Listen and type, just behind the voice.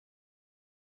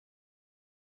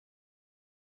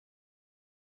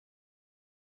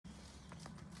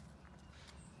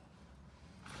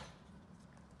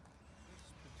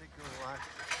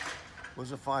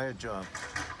was a fire job.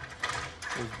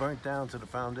 It was burnt down to the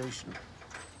foundation.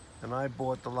 And I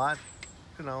bought the lot,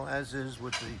 you know, as is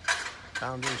with the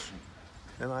foundation.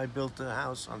 Then I built the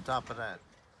house on top of that.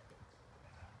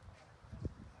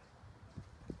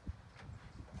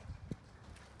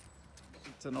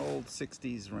 It's an old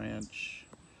 60s ranch,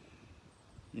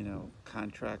 you know,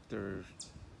 contractor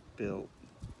built.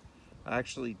 I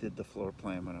actually did the floor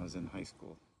plan when I was in high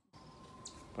school,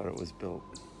 but it was built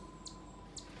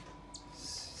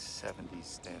 70s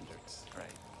standards, right?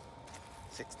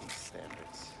 60s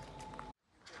standards.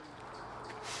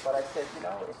 But I said, you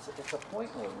know, it's a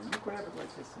point where when you grab it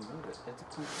like this and move it, it's a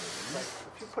point where, like,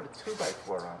 if you put a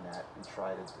 2x4 on that and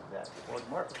try to do that, it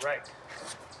wouldn't work. Right.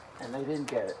 And they didn't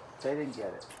get it. They didn't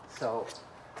get it. So,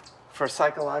 for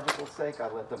psychological sake, I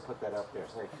let them put that up there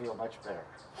so they feel much better.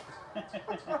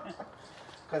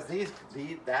 Because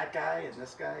that guy and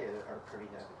this guy are pretty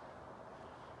heavy.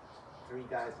 3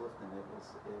 guys lifting it is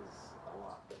a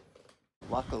lot.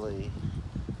 Luckily,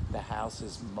 the house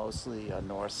is mostly on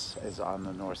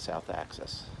the north-south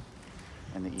axis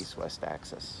and the east-west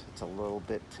axis. It's a little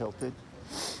bit tilted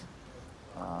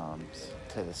to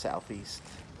the southeast,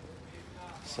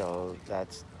 so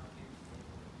that's,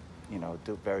 you know,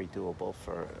 very doable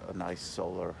for a nice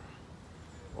solar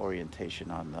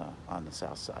orientation on the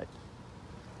south side.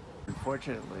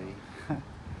 Unfortunately,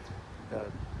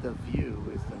 the view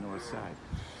is the north side.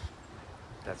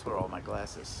 That's where all my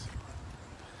glass is.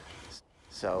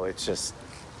 So it's just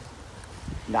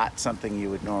not something you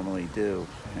would normally do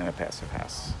in a passive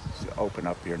house. Just open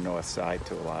up your north side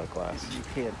to a lot of glass. You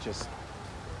can't just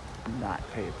not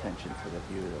pay attention to the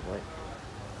view of the lake.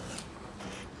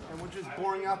 And we're just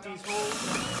boring out these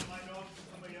holes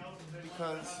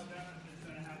because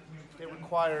they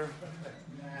require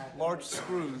large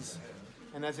screws.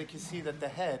 And as you can see that the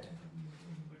head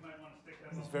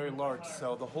is very large,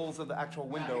 so the holes of the actual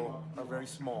window are very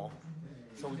small.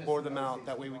 So we bore them out,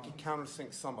 that way we can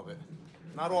countersink some of it.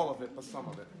 Not all of it, but some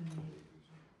of it.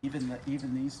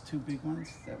 Even these 2 big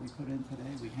ones that we put in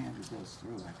today, we handed those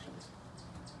through actually,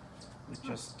 with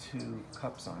just 2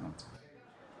 cups on them.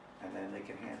 And then they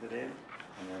can hand it in,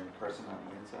 and then the person on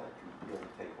the inside can peel the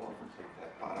tape off and take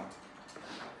that bottom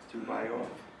 2x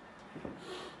off.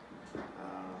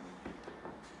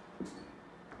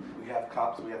 We have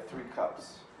cups, we have 3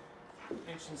 cups.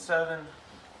 1.7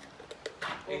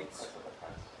 inches,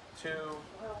 2,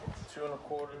 2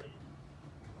 1/4.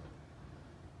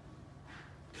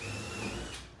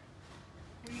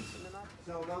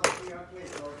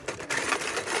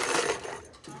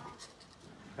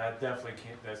 That definitely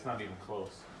can't, that's not even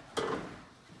close.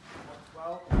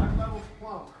 Well, that level's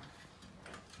plumb.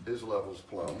 His level's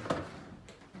plumb.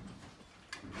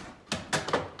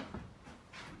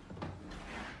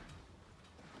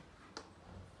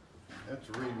 That's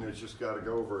reading, it's just got to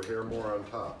go over a hair more on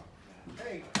top.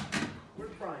 Hey, we're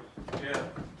trying. Yeah.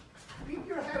 Keep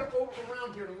your head over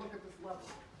around here to look at this level.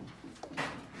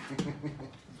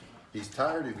 He's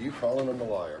tired of you calling him a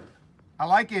liar. I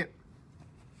like it.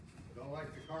 I don't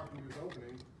like the carpenter's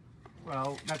opening.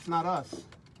 Well, that's not us.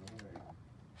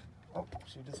 Oh,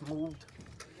 she just moved.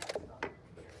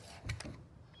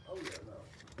 Oh yeah, no.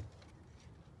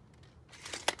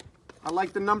 I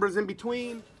like the numbers in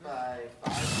between.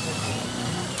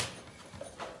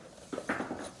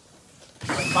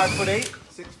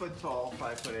 5'8". 6 foot tall,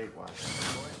 5'8" wide.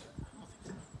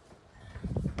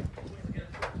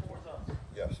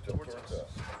 Yes, still towards us.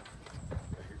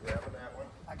 Are you grabbing that one?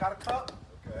 I got a cup.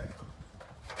 Okay.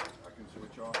 I can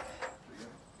switch off.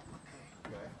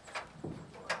 Okay.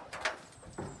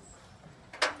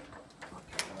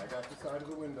 And I got the side of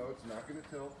the window. It's not going to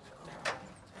tilt.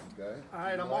 Okay. All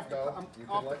right, I'm off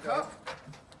the cup.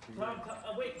 Tom,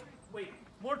 wait.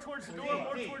 More towards the door,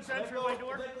 more towards the entryway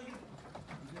door.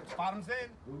 Bottom's in.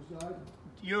 Whose side?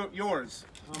 Yours.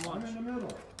 How much? I'm in the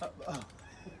middle.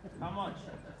 How much?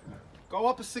 Go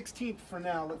up a 16th for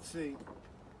now. Let's see.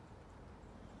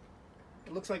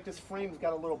 It looks like this frame's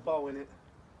got a little bow in it.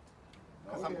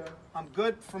 Oh, yeah. I'm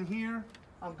good from here.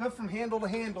 I'm good from handle to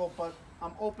handle, but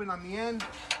I'm open on the end,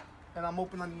 and I'm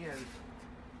open on the end.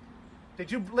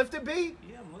 Did you lift it, B?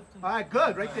 Yeah, I'm lifting. All right,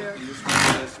 good, right there. This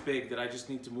one's this big that I just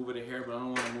need to move it a hair, but I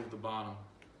don't want to move the bottom.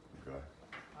 Okay.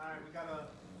 All right, we gotta.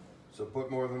 So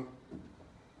put more than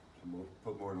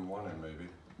one in, maybe.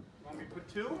 Want me to put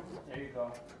 2? There you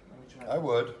go. Let me try. I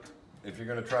would, if you're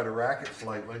going to try to rack it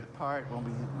slightly. Part when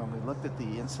we looked at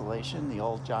the insulation, the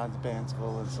old Johns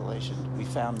Banville insulation, we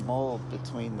found mold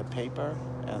between the paper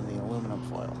and the aluminum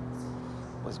foil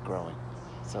was growing.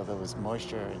 So there was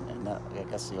moisture, and I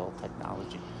guess the old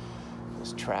technology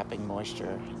was trapping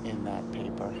moisture in that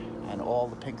paper, and all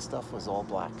the pink stuff was all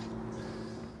black.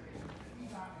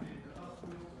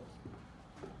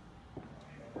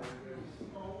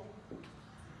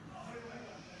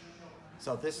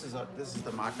 So this is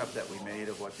the mock-up that we made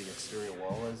of what the exterior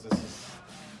wall is. This is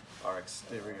our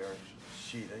exterior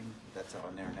sheeting that's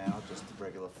on there now, just the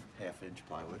regular 1/2-inch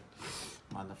plywood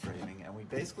on the framing. And we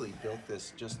basically built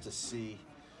this just to see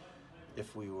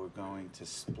if we were going to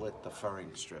split the furring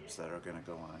strips that are going to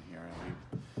go on here. And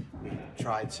we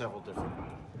tried several different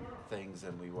things,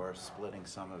 and we were splitting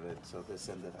some of it, so this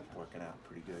ended up working out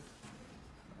pretty good.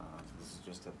 This is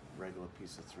just a regular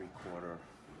piece of 3/4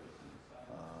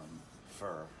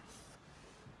 fir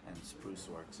and spruce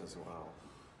works as well.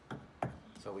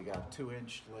 So we got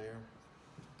 2-inch layer,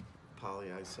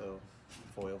 Polyiso,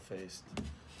 foil faced,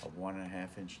 a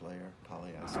 1.5-inch layer,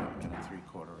 Polyiso, and a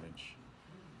 3/4-inch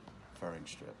furring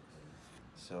strip.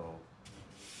 So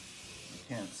you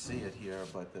can't see it here,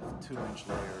 but the 2-inch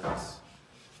layer is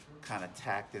kind of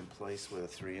tacked in place with a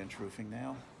 3-inch roofing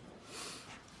nail.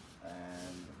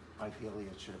 And ideally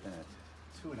it should have been a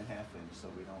 2.5-inch, so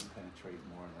we don't penetrate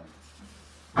more than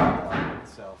the wall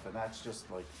itself. And that's just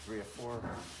like 3 or 4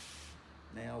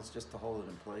 nails just to hold it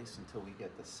in place until we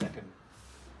get the second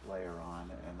layer on.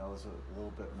 And those are a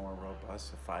little bit more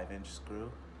robust, a 5-inch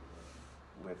screw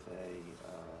with a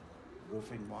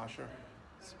roofing washer.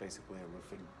 It's basically a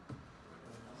roofing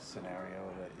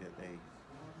scenario that they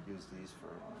use these for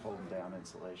holding down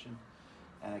insulation.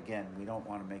 And again, we don't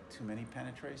want to make too many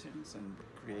penetrations and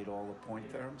create all the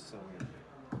point therms, so we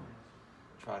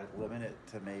try to limit it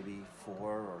to maybe 4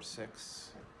 or 6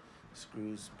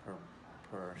 screws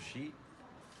per sheet,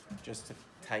 just to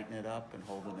tighten it up and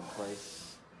hold it in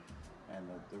place. And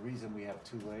the reason we have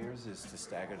 2 layers is to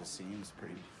stagger the seams.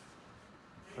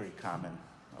 Pretty common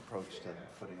approach to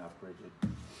putting up rigid.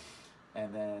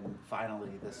 And then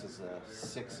finally, this is a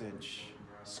 6-inch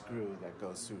screw that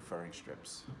goes through furring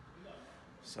strips.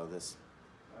 So this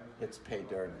hits pay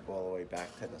dirt all the way back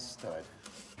to the stud.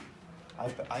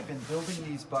 I've been building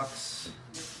these bucks,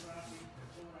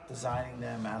 designing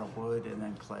them out of wood and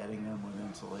then cladding them with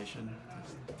insulation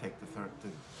to take the to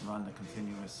run the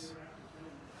continuous.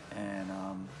 And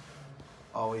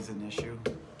always an issue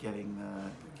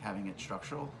having it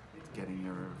structural, getting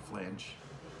your flange.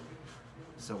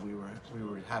 So we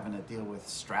were having to deal with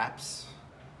straps,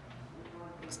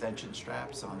 extension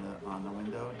straps on the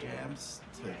window jambs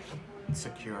to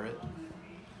secure it,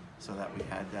 so that we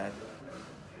had that,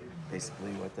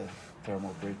 basically what the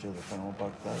thermal bridge of the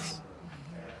ThermalBuck does.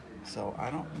 So I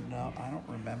don't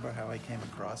remember how I came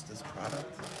across this product,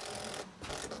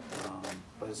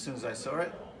 but as soon as I saw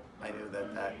it, I knew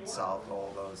that solved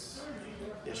all those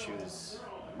issues,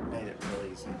 made it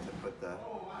really easy to put the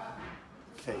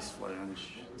face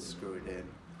flange, screw it in,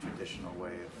 traditional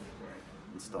way of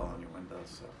installing your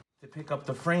windows. So. To pick up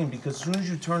the frame, because as soon as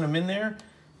you turn them in there,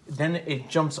 then it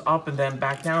jumps up and then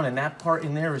back down, and that part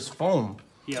in there is foam.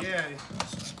 Yeah.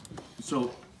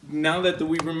 So now that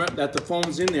we remember that the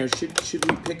foam's in there, should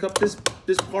we pick up this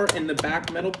part and the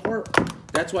back metal part?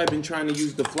 That's why I've been trying to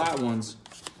use the flat ones.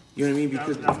 You know what I mean?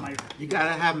 Because you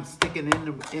gotta have them sticking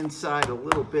inside a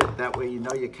little bit. That way you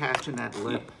know you're catching that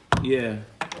lip. Yeah.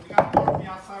 You gotta go from the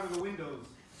outside of the windows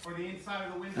or the inside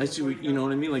of the windows. I see. You know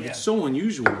what I mean? Like, it's so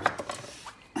unusual.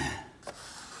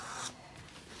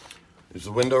 Is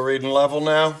the window reading level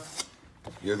now?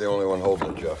 You're the only one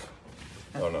holding it, Jeff.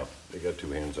 Oh no, they got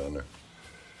 2 hands on there.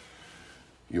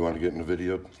 You want to get in the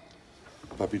video,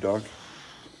 puppy dog?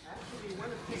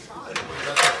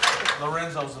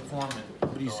 Lorenzo's the foreman.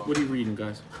 What are you reading,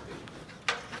 guys?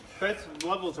 Beth's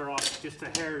levels are off just a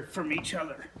hair from each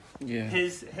other. Yeah.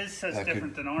 His says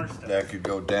different than ours does. That could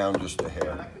go down just a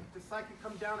hair. This side could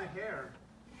come down a hair.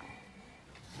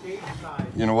 Stage side.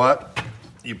 You know what?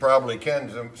 You probably can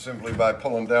simply by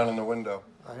pulling down in the window.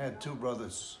 I had 2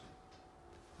 brothers,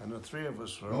 and the 3 of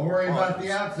us were Don't worry about partners.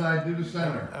 the outside, do the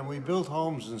center. And we built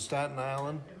homes in Staten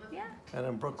Island and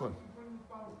in Brooklyn.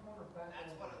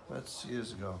 That's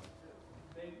years ago.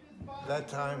 That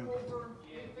time,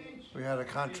 we had a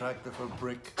contractor for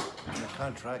brick, and a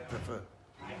contractor for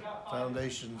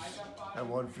foundations, and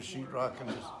one for sheetrock, and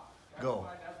just go.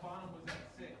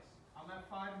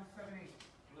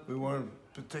 We weren't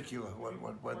particular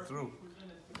what went through.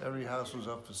 Every house was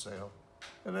up for sale,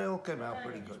 and they all came out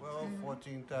pretty good. 12,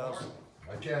 14,000.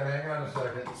 I can't, hang on a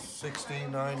second.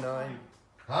 16.99,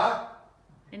 Huh?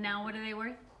 And now what are they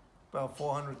worth? about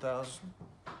 400,000.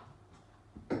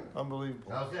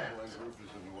 Unbelievable. How's that? The roof is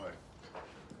in the way.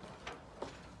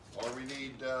 All we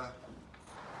need,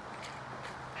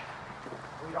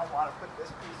 We don't want to put this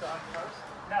piece on first.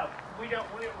 No, we don't.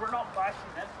 We're not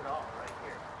bashing this at all right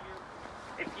here.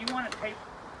 If you want to tape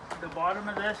the bottom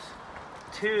of this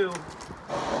to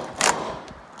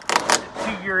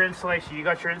your insulation, you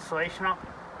got your insulation up.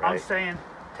 Right. I'm saying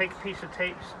take a piece of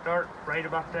tape, start right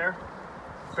about there,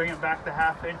 bring it back the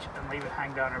 ½ inch, and leave it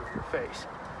hang down over your face.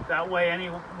 That way, any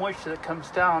moisture that comes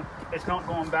down, it's not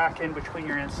going back in between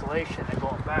your insulation and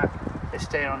going back. It's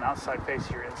staying on the outside face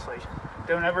of your insulation.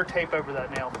 Don't ever tape over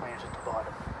that nail flange at the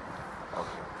bottom.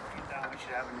 Okay. Down, we should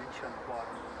have an inch on the bottom.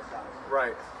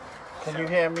 Right. Can you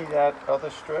hand me that other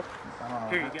strip?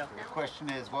 Here you go. The question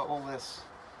is, what will this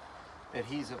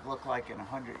adhesive look like in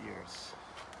 100 years?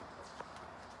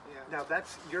 Yeah. Now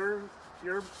that's your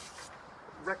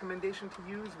recommendation to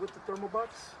use with the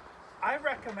ThermalBucks? I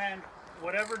recommend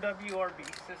whatever WRB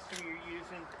system you're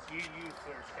using, you use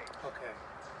clear tape. Okay.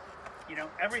 You know,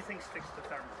 everything sticks to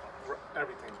ThermalBuck.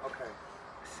 Everything. Okay.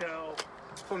 So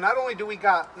not only do we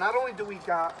got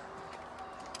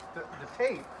the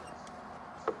tape,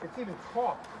 it's even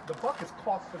caulked. The buck is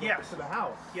caulked to the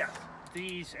house. yes,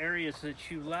 these areas that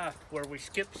you left where we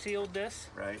skip sealed this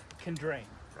Right. can drain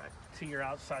Right. to your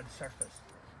outside surface.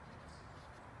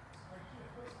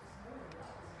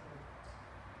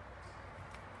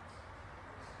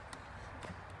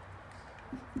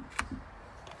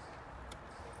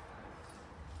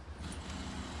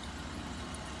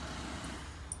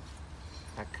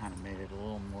 That kind of made it a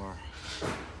little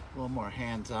more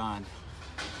hands-on.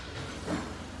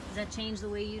 Does that change the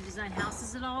way you design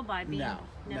houses at all by being?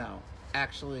 No.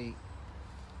 Actually,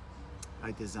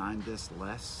 I designed this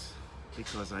less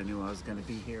because I knew I was going to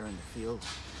be here in the field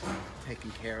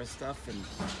taking care of stuff, and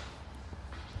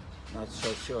not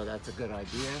so sure that's a good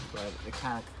idea, but it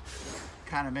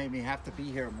kind of made me have to be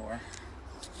here more.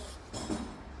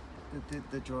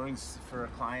 The drawings for a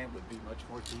client would be much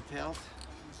more detailed.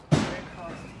 So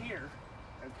across here,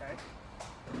 okay,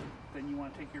 then you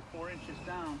want to take your 4 inches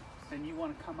down, then you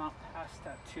want to come out past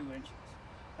that 2 inches.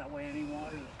 That way any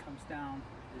water that comes down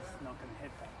is not going to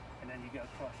hit that. And then you go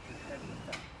across your head with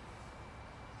that.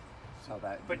 So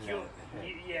that. But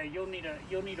you'll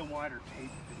need a wider tape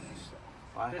than this.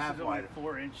 So. I This have is only wider.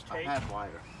 4-inch tape. I have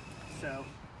wider So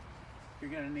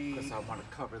you're going to need. because I want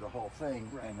to cover the whole thing,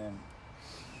 Right. and then.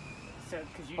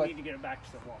 Because you But- need to get it back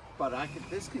to the wall. But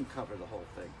this can cover the whole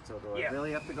thing. So do Yeah. I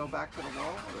really have to go back to the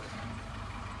wall? Or,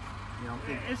 you don't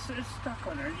think, It's stuck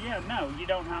on there. Yeah, no, you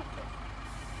don't have to.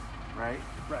 right?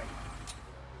 Right.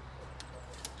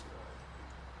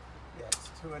 Yeah, it's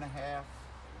 2.5.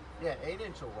 Yeah,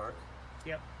 8-inch will work.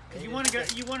 Yep. Because Eight you want to go.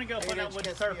 inch You want to go for 8 that inch wood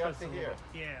gets me up surface. to a little here.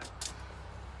 bit. Yeah.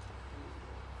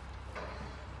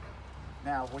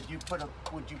 Now, would you put a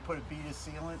bead of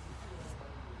sealant?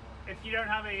 If you don't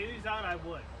have any ooze out, I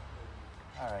would.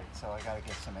 All right, so I got to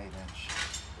get some 8-inch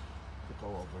to go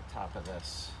over top of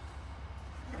this.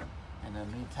 And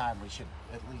in the meantime, we should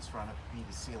at least run a bead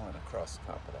of sealant across the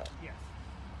top of that. Yes.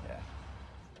 Yeah.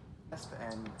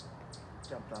 And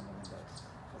jumped on the windows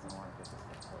because I want to get this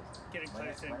thing closed. Getting When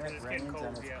close in it because it's rains getting cold.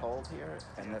 and it's Yeah. cold here,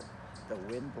 and the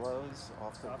wind blows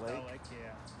off the Off lake, that lake,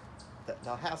 yeah.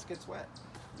 the house gets wet,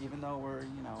 even though we're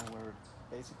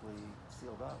basically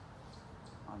sealed up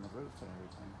on the roof and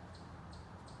everything.